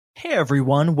Hey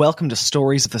everyone, welcome to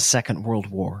Stories of the Second World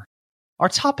War. Our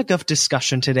topic of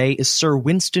discussion today is Sir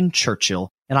Winston Churchill,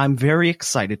 and I'm very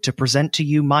excited to present to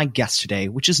you my guest today,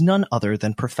 which is none other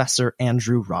than Professor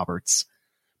Andrew Roberts.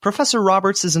 Professor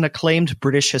Roberts is an acclaimed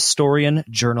British historian,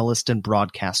 journalist, and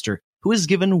broadcaster who has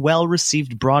given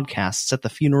well-received broadcasts at the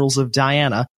funerals of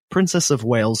Diana, Princess of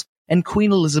Wales, and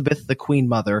Queen Elizabeth, the Queen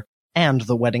Mother, and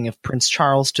the wedding of Prince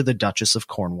Charles to the Duchess of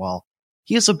Cornwall.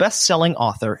 He is a best-selling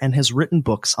author and has written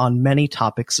books on many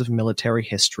topics of military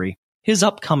history. His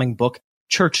upcoming book,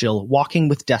 Churchill, Walking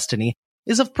with Destiny,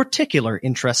 is of particular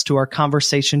interest to our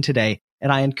conversation today,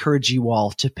 and I encourage you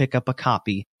all to pick up a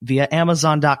copy via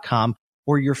Amazon.com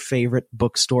or your favorite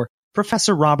bookstore.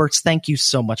 Professor Roberts, thank you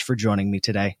so much for joining me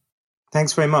today.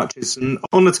 Thanks very much. It's an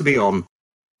honor to be on.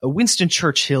 Winston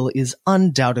Churchill is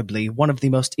undoubtedly one of the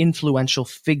most influential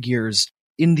figures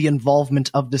in the involvement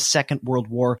of the Second World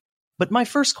War. But my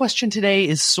first question today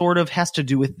has to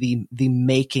do with the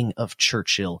making of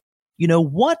Churchill. You know,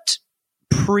 what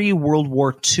pre-World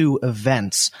War II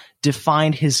events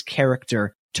defined his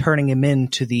character, turning him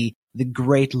into the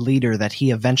great leader that he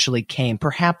eventually came?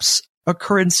 Perhaps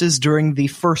occurrences during the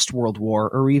First World War,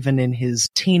 or even in his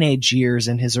teenage years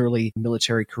and his early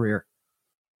military career.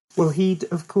 Well, he'd,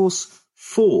 of course,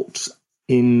 fought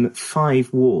in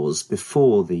 5 wars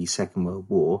before the Second World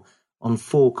War on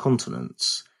 4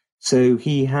 continents. So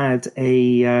he had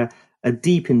a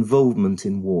deep involvement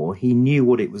in war. He knew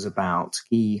what it was about.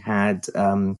 He had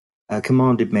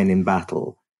commanded men in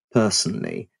battle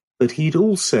personally. But he'd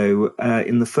also,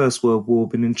 in the First World War,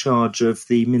 been in charge of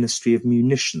the Ministry of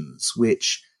Munitions,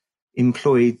 which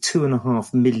employed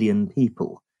 2.5 million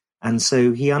people. And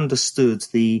so he understood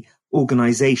the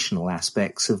organizational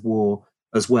aspects of war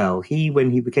as well. When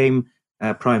he became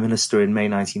Prime Minister in May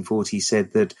 1940,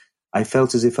 said that I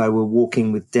felt as if I were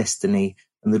walking with destiny,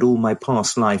 and that all my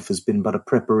past life has been but a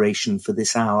preparation for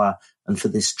this hour and for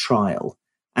this trial.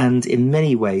 And in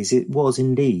many ways, it was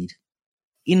indeed.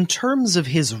 In terms of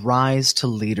his rise to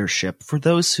leadership, for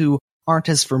those who aren't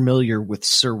as familiar with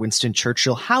Sir Winston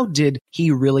Churchill, how did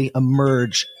he really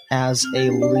emerge as a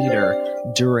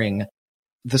leader during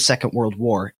the Second World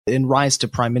War and rise to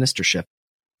prime ministership?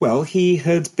 Well, he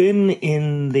had been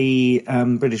in the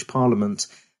British Parliament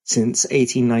since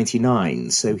 1899,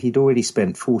 so he'd already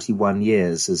spent 41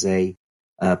 years as a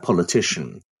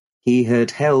politician. He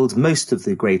had held most of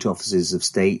the great offices of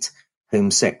state, Home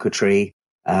Secretary,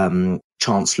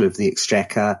 Chancellor of the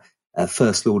Exchequer,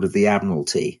 First Lord of the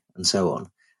Admiralty, and so on.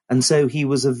 And so he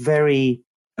was a very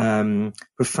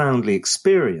profoundly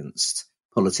experienced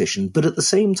politician, but at the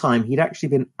same time, he'd actually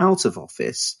been out of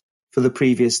office for the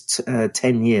previous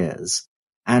 10 years.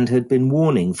 And had been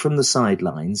warning from the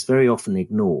sidelines, very often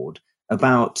ignored,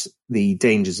 about the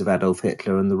dangers of Adolf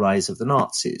Hitler and the rise of the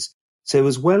Nazis. So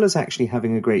as well as actually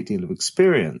having a great deal of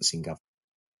experience in government,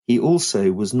 he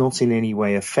also was not in any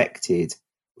way affected,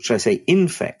 or should I say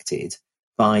infected,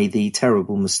 by the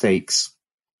terrible mistakes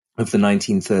of the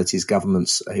 1930s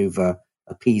governments over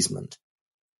appeasement.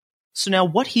 So now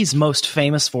what he's most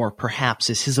famous for, perhaps,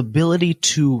 is his ability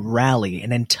to rally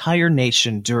an entire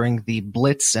nation during the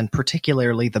Blitz and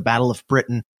particularly the Battle of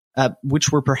Britain,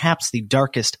 which were perhaps the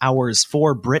darkest hours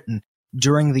for Britain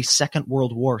during the Second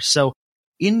World War. So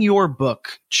in your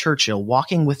book, Churchill,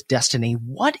 Walking with Destiny,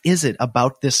 what is it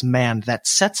about this man that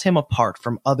sets him apart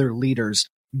from other leaders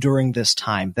during this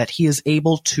time, that he is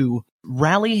able to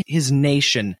rally his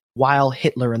nation while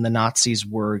Hitler and the Nazis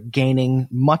were gaining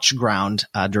much ground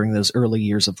during those early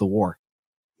years of the war?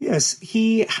 Yes,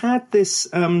 he had this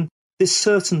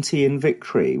certainty in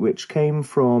victory, which came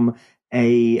from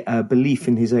a belief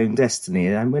in his own destiny.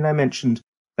 And when I mentioned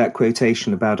that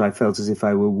quotation about I felt as if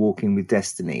I were walking with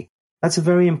destiny, that's a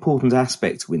very important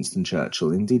aspect of Winston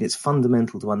Churchill. Indeed, it's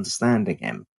fundamental to understanding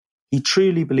him. He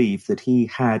truly believed that he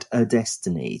had a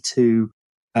destiny to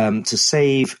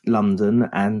save London,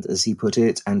 and as he put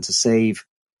it, and to save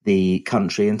the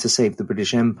country and to save the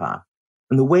British Empire.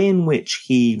 And the way in which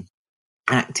he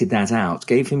acted that out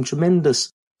gave him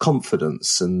tremendous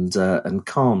confidence and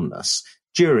calmness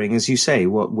during, as you say,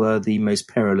 what were the most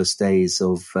perilous days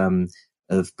of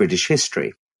British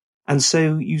history. And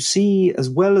so you see, as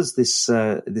well as this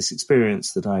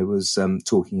experience that I was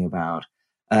talking about,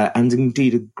 and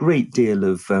indeed a great deal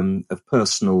of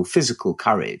personal physical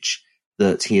courage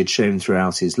that he had shown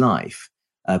throughout his life,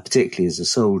 particularly as a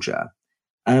soldier.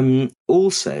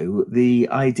 Also, the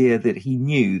idea that he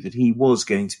knew that he was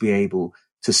going to be able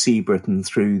to see Britain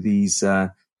through these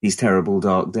terrible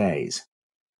dark days.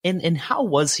 And how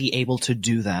was he able to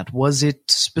do that? Was it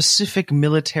specific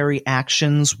military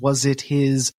actions? Was it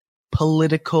his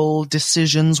political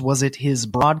decisions? Was it his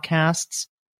broadcasts?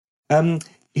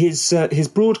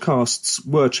 his broadcasts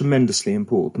were tremendously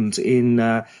important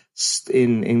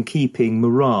in keeping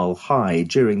morale high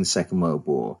during the Second World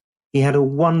War. He had a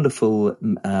wonderful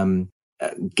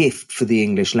gift for the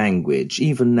English language.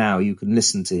 Even now, you can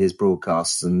listen to his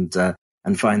broadcasts and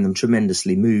find them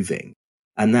tremendously moving.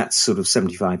 And that's sort of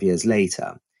 75 years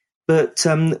later. But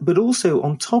also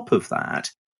on top of that,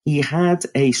 he had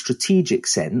a strategic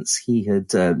sense. He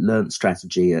had learnt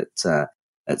strategy at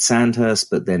Sandhurst,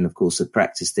 but then, of course, had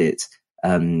practiced it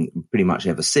pretty much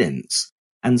ever since.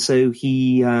 And so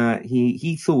he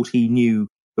thought he knew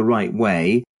the right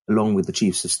way, along with the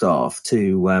chiefs of staff,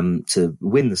 to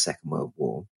win the Second World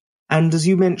War. And as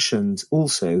you mentioned,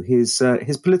 also his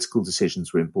political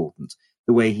decisions were important.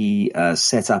 The way he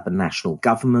set up a national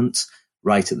government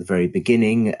right at the very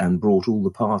beginning and brought all the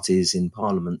parties in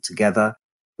Parliament together.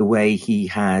 The way he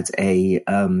had a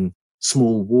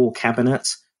small war cabinet,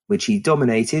 which he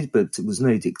dominated, but was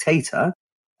no dictator.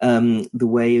 The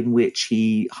way in which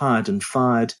he hired and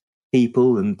fired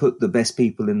people and put the best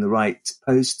people in the right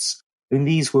posts. I mean,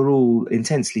 these were all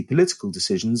intensely political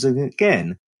decisions. And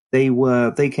again,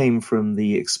 they came from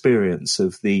the experience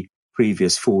of the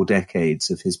previous 4 decades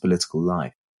of his political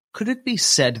life. Could it be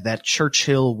said that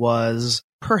Churchill was,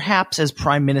 perhaps as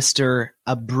Prime Minister,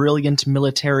 a brilliant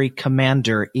military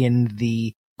commander in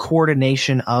the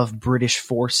coordination of British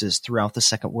forces throughout the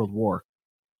Second World War?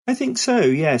 I think so,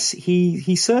 yes.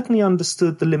 He certainly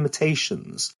understood the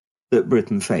limitations that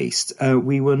Britain faced.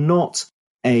 We were not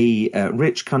a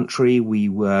rich country. We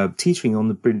were teetering on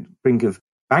the brink of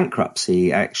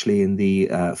bankruptcy, actually, in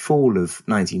the fall of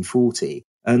 1940.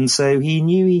 And so he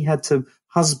knew he had to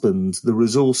husband the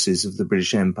resources of the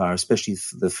British Empire, especially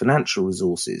the financial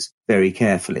resources, very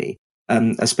carefully,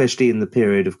 especially in the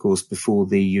period, of course, before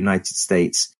the United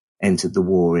States entered the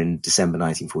war in December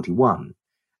 1941.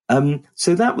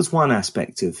 So that was one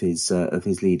aspect of his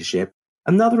leadership.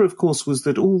 Another, of course, was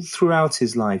that all throughout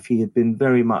his life he had been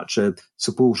very much a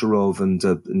supporter of and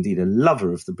indeed a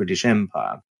lover of the British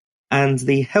Empire. And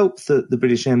the help that the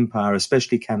British Empire,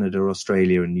 especially Canada,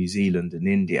 Australia and New Zealand and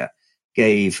India,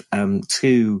 gave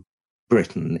to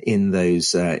Britain in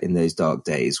those dark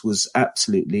days was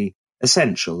absolutely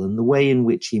essential. And the way in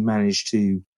which he managed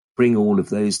to bring all of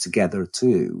those together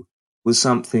too was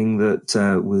something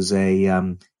that was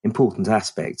a important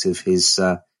aspect of his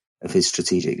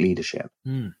strategic leadership.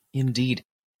 Indeed.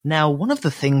 Now, one of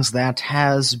the things that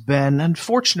has been,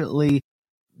 unfortunately,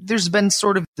 there's been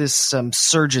sort of this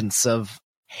surgence of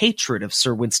hatred of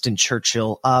Sir Winston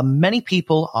Churchill. Many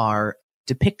people are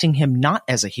depicting him not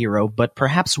as a hero, but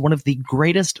perhaps one of the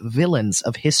greatest villains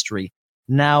of history.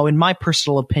 Now, in my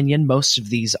personal opinion, most of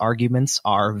these arguments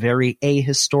are very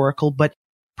ahistorical, but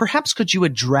perhaps could you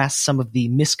address some of the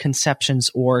misconceptions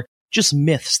or just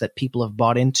myths that people have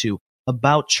bought into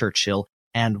about Churchill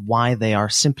and why they are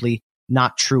simply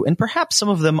not true, and perhaps some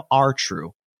of them are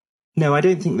true? No, I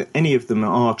don't think that any of them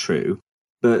are true,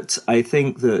 but I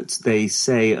think that they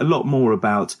say a lot more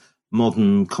about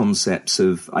modern concepts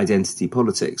of identity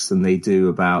politics than they do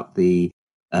about the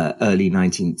late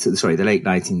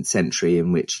 19th century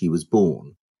in which he was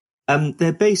born.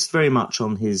 They're based very much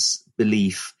on his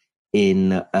belief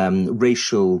in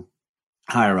racial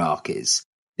hierarchies,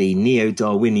 the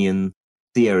neo-Darwinian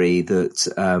theory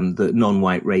that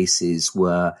non-white races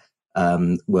were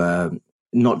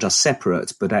not just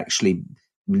separate, but actually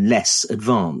less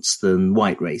advanced than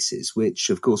white races, which,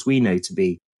 of course, we know to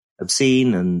be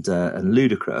obscene and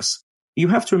ludicrous. You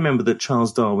have to remember that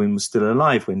Charles Darwin was still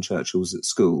alive when Churchill was at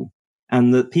school,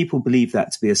 and that people believe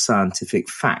that to be a scientific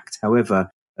fact,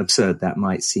 however absurd that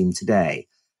might seem today.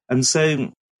 And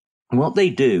so what they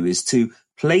do is to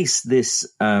place this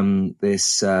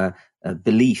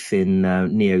belief in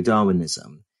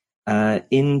neo-Darwinism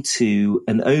into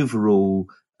an overall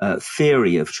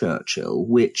theory of Churchill,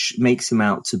 which makes him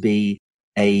out to be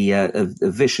a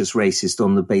vicious racist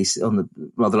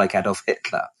rather like Adolf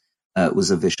Hitler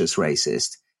was a vicious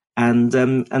racist,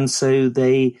 and so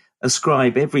they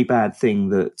ascribe every bad thing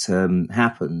that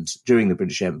happened during the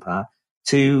British Empire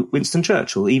to Winston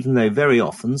Churchill, even though very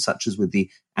often, such as with the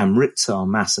Amritsar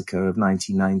massacre of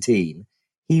 1919,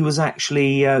 he was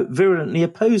actually virulently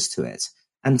opposed to it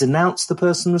and denounced the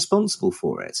person responsible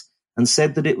for it, and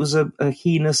said that it was a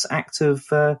heinous act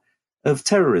of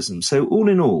terrorism. So all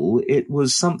in all, it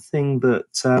was something that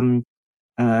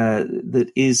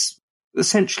that is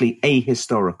essentially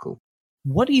ahistorical.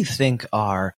 What do you think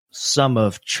are some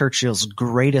of Churchill's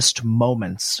greatest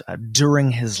moments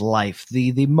during his life,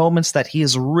 the moments that he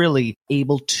is really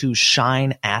able to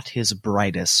shine at his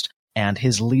brightest and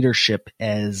his leadership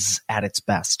is at its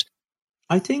best?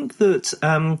 I think that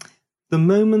the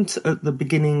moment at the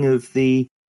beginning of the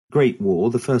Great War,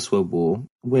 the First World War,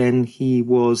 when he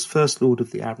was First Lord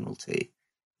of the Admiralty.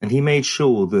 And he made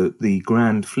sure that the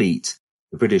Grand Fleet,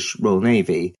 the British Royal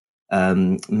Navy,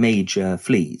 major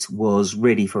fleet, was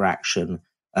ready for action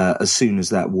as soon as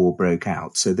that war broke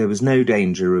out. So there was no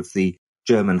danger of the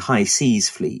German High Seas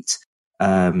Fleet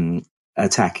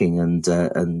attacking and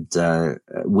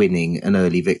winning an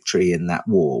early victory in that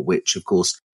war, which, of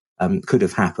course, could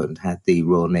have happened had the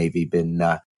Royal Navy been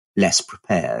less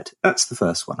prepared. That's the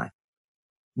first one.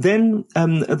 Then,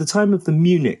 at the time of the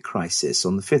Munich crisis,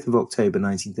 on the 5th of October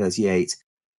 1938,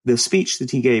 the speech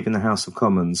that he gave in the House of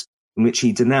Commons, in which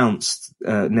he denounced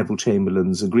Neville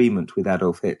Chamberlain's agreement with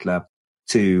Adolf Hitler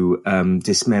to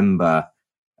dismember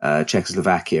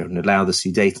Czechoslovakia and allow the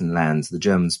Sudetenlands, the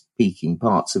German-speaking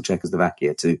parts of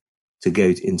Czechoslovakia, to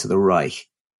go into the Reich.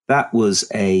 That was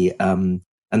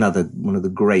another one of the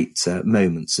great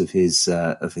moments of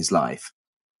his life.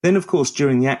 Then, of course,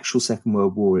 during the actual Second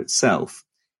World War itself,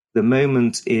 the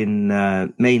moment in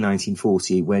May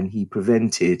 1940 when he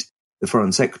prevented the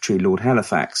Foreign Secretary, Lord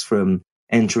Halifax, from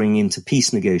entering into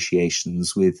peace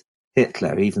negotiations with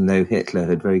Hitler, even though Hitler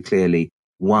had very clearly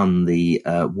won the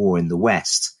war in the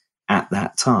West at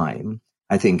that time,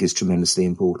 I think is tremendously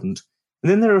important.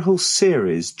 And then there are a whole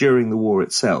series during the war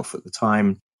itself, at the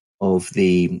time of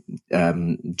the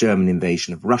German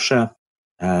invasion of Russia,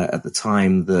 at the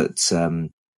time that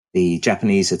the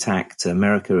Japanese attacked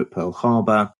America at Pearl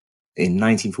Harbor, in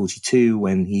 1942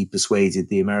 when he persuaded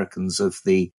the Americans of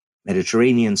the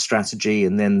Mediterranean strategy,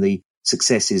 and then the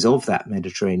successes of that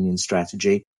Mediterranean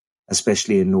strategy,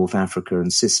 especially in North Africa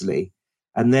and Sicily.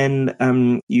 And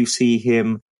then you see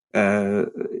him in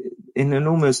an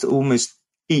almost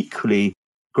equally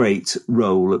great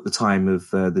role at the time of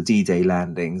the D-Day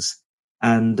landings,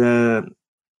 and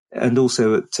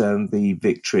also at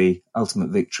the ultimate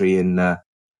victory in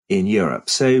Europe.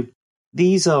 So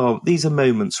these are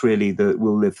moments really that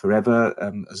will live forever,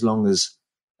 as long as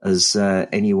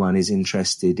anyone is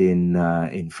interested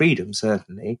in freedom,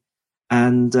 certainly,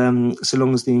 and so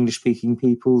long as the English-speaking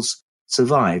peoples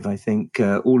survive. I think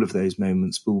all of those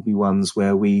moments will be ones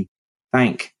where we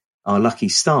thank our lucky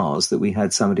stars that we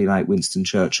had somebody like Winston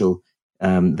Churchill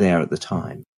there at the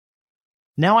time.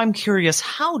 Now I'm curious,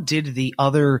 how did the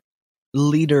other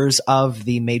leaders of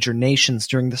the major nations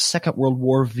during the Second World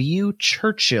War view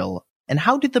Churchill, and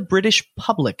how did the British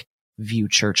public view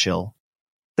Churchill?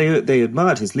 They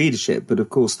admired his leadership, but of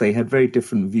course they had very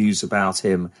different views about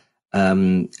him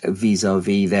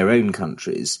vis-à-vis their own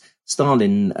countries.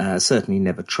 Stalin certainly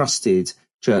never trusted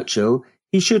Churchill.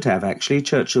 He should have, actually.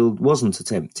 Churchill wasn't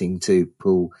attempting to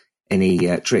pull any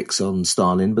tricks on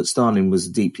Stalin, but Stalin was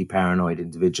a deeply paranoid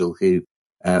individual who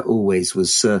always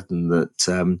was certain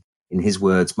that, in his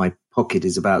words, my pocket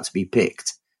is about to be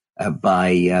picked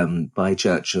by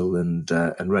Churchill and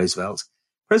Roosevelt.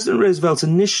 President Roosevelt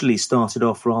initially started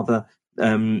off rather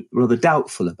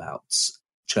doubtful about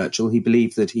Churchill. He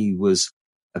believed that he was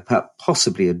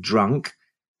possibly a drunk,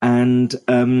 and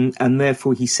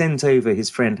therefore he sent over his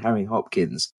friend Harry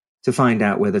Hopkins to find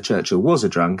out whether Churchill was a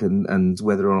drunk and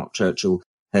whether or not Churchill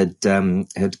had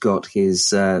got his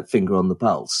finger on the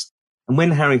pulse. And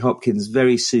when Harry Hopkins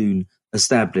very soon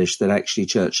established that actually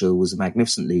Churchill was a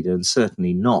magnificent leader and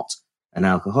certainly not an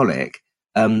alcoholic,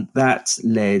 that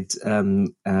led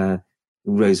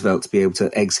Roosevelt to be able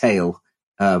to exhale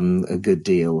a good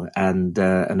deal, and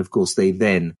of course they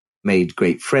then made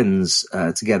great friends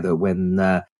together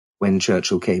when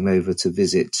Churchill came over to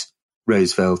visit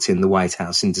Roosevelt in the White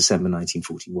House in December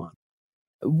 1941.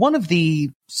 One of the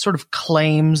sort of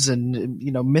claims and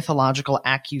mythological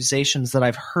accusations that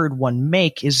I've heard one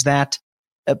make is that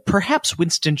perhaps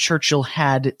Winston Churchill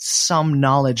had some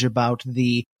knowledge about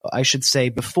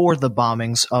before the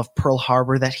bombings of Pearl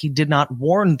Harbor, that he did not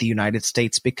warn the United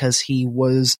States because he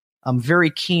was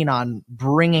very keen on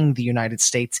bringing the United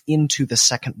States into the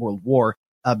Second World War,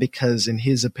 because in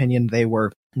his opinion, they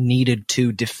were needed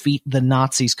to defeat the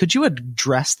Nazis. Could you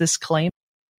address this claim?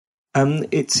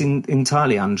 It's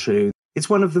entirely untrue. It's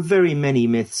one of the very many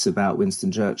myths about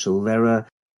Winston Churchill. There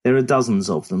are dozens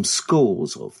of them,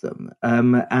 scores of them.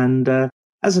 And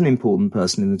as an important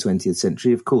person in the 20th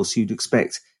century, of course, you'd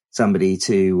expect somebody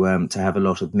to have a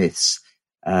lot of myths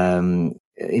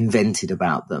invented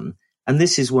about them. And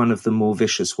this is one of the more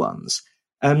vicious ones.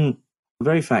 The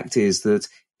very fact is that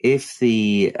if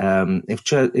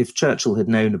Churchill had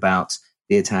known about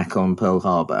the attack on Pearl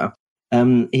Harbor,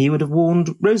 he would have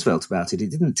warned Roosevelt about it.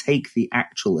 It didn't take the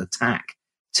actual attack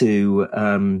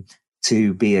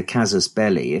to be a casus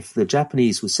belli. If the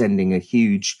Japanese were sending a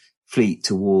huge fleet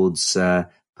towards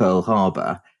Pearl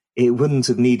Harbor, it wouldn't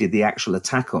have needed the actual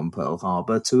attack on Pearl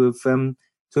Harbor to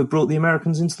to have brought the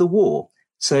Americans into the war.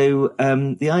 So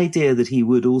the idea that he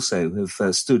would also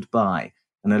have stood by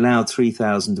and allowed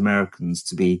 3,000 Americans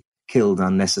to be killed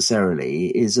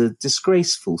unnecessarily is a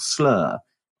disgraceful slur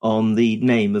on the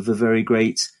name of a very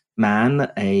great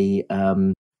man, a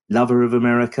lover of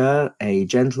America, a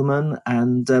gentleman,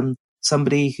 and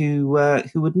somebody who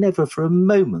would never for a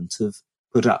moment have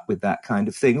put up with that kind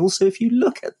of thing. Also, if you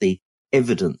look at the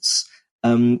evidence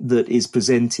that is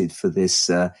presented for this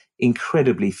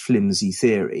incredibly flimsy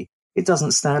theory, it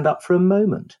doesn't stand up for a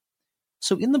moment.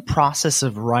 So in the process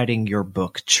of writing your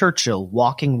book, Churchill,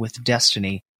 Walking with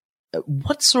Destiny,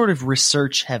 what sort of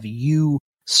research have you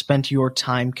spent your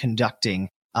time conducting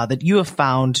that you have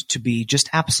found to be just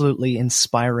absolutely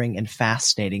inspiring and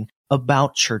fascinating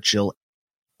about Churchill?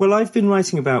 Well, I've been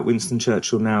writing about Winston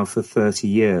Churchill now for 30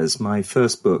 years. My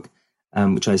first book,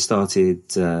 which I started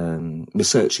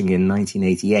researching in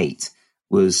 1988,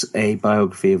 was a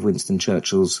biography of Winston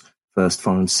Churchill's first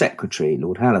Foreign Secretary,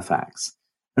 Lord Halifax.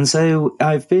 And so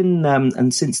I've been,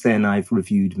 and since then I've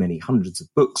reviewed many hundreds of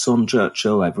books on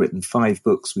Churchill. I've written 5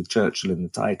 books with Churchill in the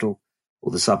title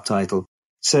or the subtitle.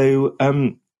 So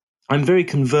I'm very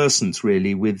conversant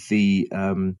really with the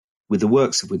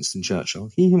works of Winston Churchill.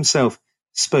 He himself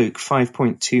spoke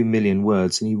 5.2 million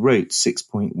words and he wrote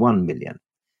 6.1 million,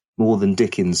 more than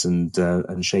Dickens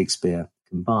and Shakespeare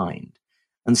combined.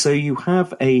 And so you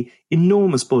have an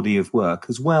enormous body of work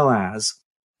as well as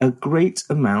a great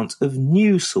amount of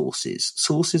new sources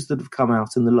that have come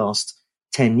out in the last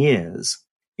 10 years,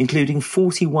 including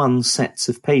 41 sets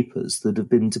of papers that have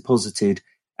been deposited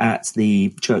at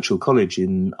the Churchill College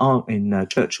in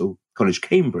Churchill College,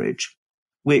 Cambridge,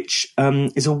 which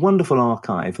is a wonderful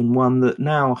archive and one that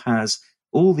now has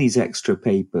all these extra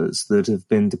papers that have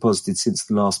been deposited since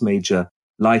the last major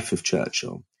life of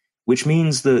Churchill, which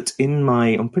means that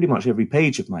on pretty much every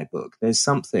page of my book, there's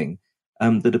something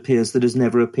that appears that has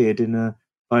never appeared in a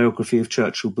biography of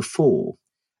Churchill before.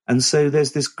 And so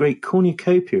there's this great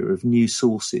cornucopia of new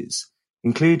sources,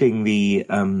 including the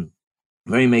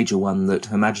very major one that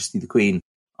Her Majesty the Queen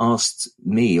asked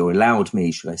me, or allowed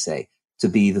me, should I say, to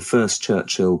be the first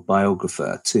Churchill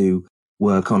biographer to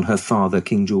work on her father,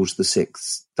 King George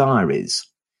VI's diaries.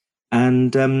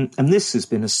 And this has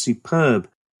been a superb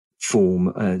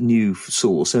new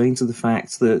source, owing to the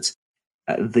fact that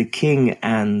the King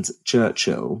and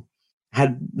Churchill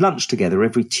had lunch together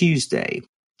every Tuesday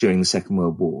during the Second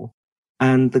World War,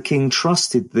 and the King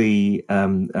trusted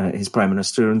his Prime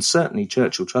Minister, and certainly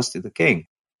Churchill trusted the King.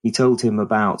 He told him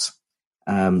about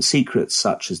secrets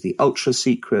such as the ultra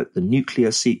secret, the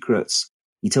nuclear secrets.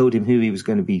 He told him who he was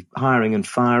going to be hiring and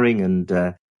firing, and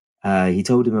he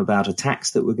told him about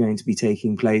attacks that were going to be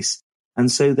taking place. And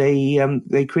so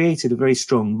they created a very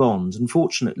strong bond.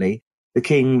 Unfortunately, the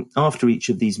King, after each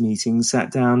of these meetings,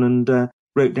 sat down and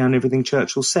wrote down everything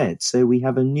Churchill said. So we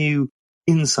have a new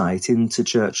insight into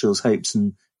Churchill's hopes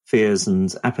and fears and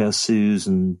aperçus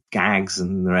and gags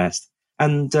and the rest.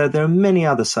 And there are many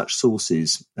other such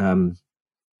sources.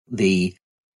 The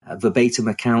verbatim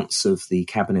accounts of the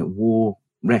Cabinet War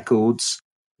records,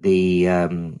 the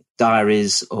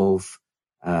diaries of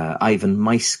Ivan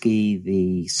Maisky,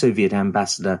 the Soviet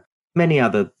ambassador, many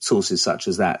other sources such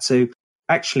as that. So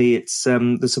actually, it's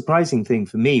the surprising thing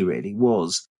for me really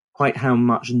was quite how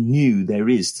much new there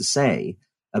is to say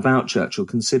about Churchill,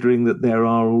 considering that there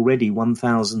are already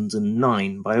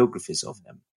 1,009 biographies of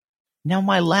him. Now,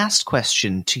 my last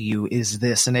question to you is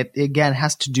this, and it again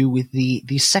has to do with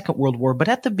the Second World War, but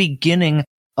at the beginning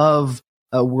of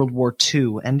World War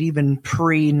II and even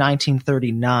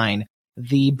pre-1939,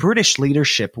 the British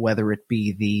leadership, whether it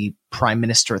be the Prime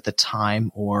Minister at the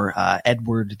time or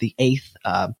Edward VIII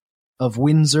of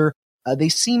Windsor, they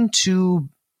seem to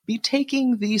be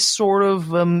taking these sort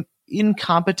of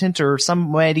incompetent, or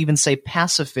some might even say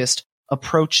pacifist,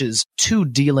 approaches to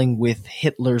dealing with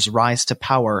Hitler's rise to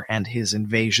power and his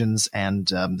invasions and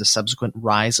the subsequent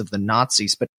rise of the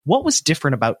Nazis. But what was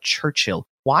different about Churchill?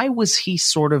 Why was he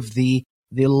sort of the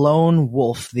lone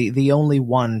wolf, the only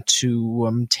one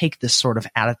to take this sort of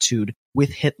attitude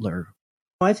with Hitler?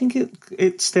 I think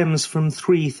it stems from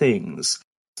 3 things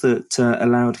that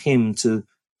allowed him to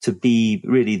be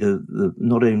really the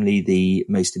not only the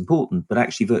most important, but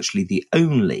actually virtually the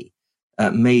only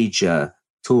major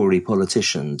Tory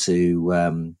politician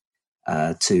to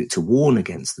warn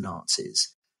against the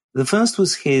Nazis. The first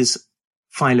was his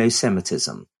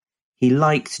philo-Semitism. He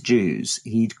liked Jews.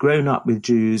 He'd grown up with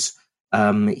Jews.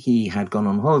 He had gone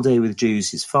on holiday with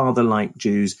Jews. His father liked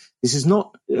Jews. This is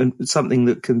not something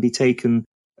that can be taken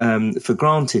for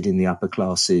granted in the upper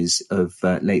classes of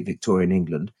late Victorian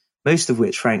England, most of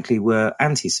which, frankly, were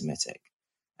anti-Semitic.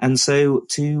 And so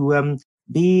to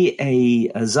be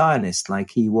a Zionist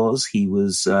like he was. He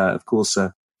was, of course,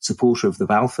 a supporter of the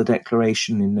Balfour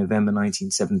Declaration in November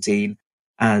 1917,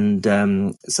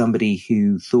 and somebody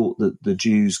who thought that the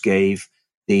Jews gave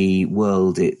the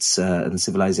world its and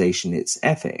civilization its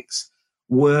ethics,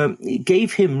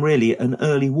 gave him really an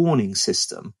early warning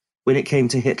system when it came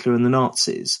to Hitler and the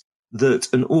Nazis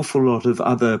that an awful lot of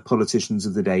other politicians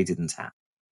of the day didn't have.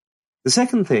 The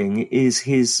second thing is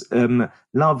his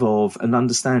love of and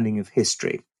understanding of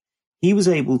history. He was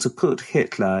able to put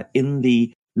Hitler in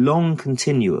the long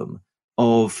continuum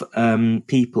of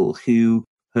people who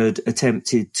had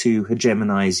attempted to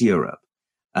hegemonize Europe.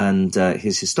 And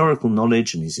his historical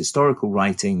knowledge and his historical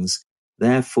writings,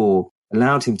 therefore,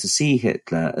 allowed him to see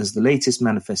Hitler as the latest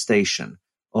manifestation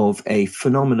of a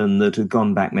phenomenon that had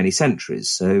gone back many centuries.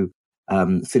 So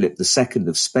Philip II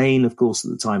of Spain, of course,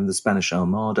 at the time of the Spanish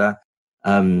Armada,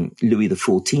 Louis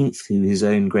XIV, who his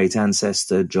own great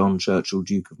ancestor, John Churchill,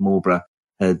 Duke of Marlborough,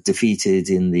 had defeated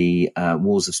in the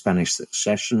Wars of Spanish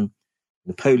Succession,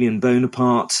 Napoleon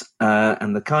Bonaparte,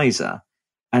 and the Kaiser.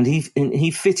 And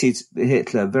he fitted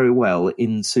Hitler very well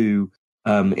into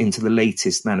the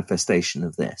latest manifestation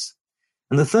of this.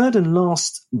 And the third and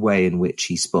last way in which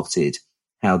he spotted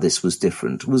how this was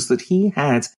different was that he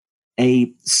had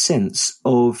a sense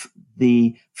of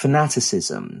the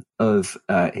fanaticism of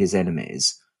his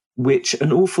enemies, which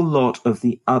an awful lot of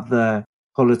the other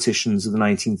politicians of the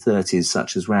 1930s,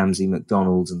 such as Ramsay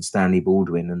MacDonald and Stanley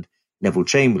Baldwin and Neville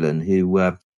Chamberlain, who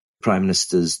were prime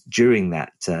ministers during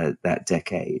that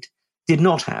decade, did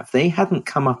not have. They hadn't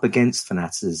come up against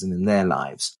fanaticism in their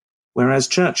lives, whereas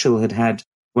Churchill had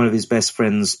one of his best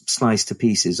friends sliced to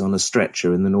pieces on a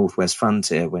stretcher in the Northwest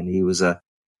frontier when he was a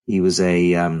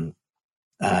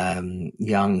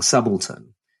young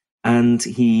subaltern, and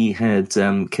he had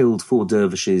killed 4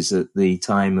 dervishes at the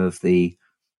time of the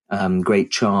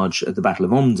great charge at the Battle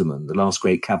of Omdurman, the last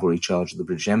great cavalry charge of the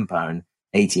British Empire in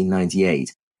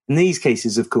 1898. In these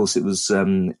cases, of course, it was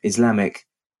Islamic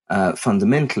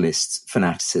fundamentalist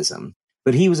fanaticism,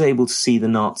 but he was able to see the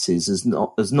Nazis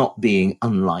as not being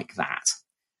unlike that,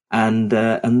 and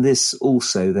this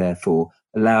also, therefore,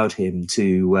 allowed him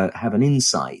to have an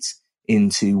insight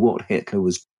into what Hitler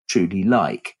was truly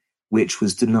like, which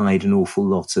was denied an awful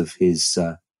lot of his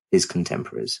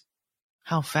contemporaries.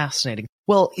 How fascinating.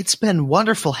 Well, it's been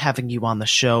wonderful having you on the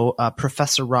show,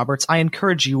 Professor Roberts. I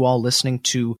encourage you all listening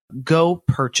to go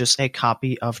purchase a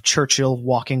copy of Churchill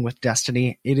Walking with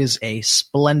Destiny. It is a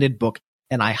splendid book,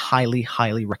 and I highly,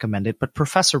 highly recommend it. But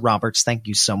Professor Roberts, thank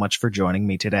you so much for joining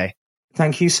me today.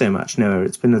 Thank you so much, Noah.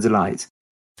 It's been a delight.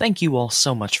 Thank you all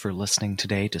so much for listening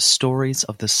today to Stories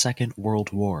of the Second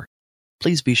World War.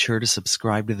 Please be sure to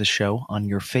subscribe to the show on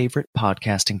your favorite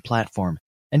podcasting platform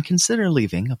and consider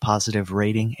leaving a positive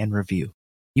rating and review.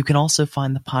 You can also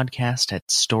find the podcast at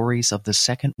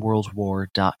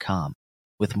storiesofthesecondworldwar.com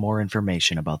with more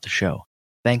information about the show.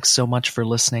 Thanks so much for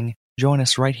listening. Join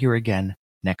us right here again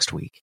next week.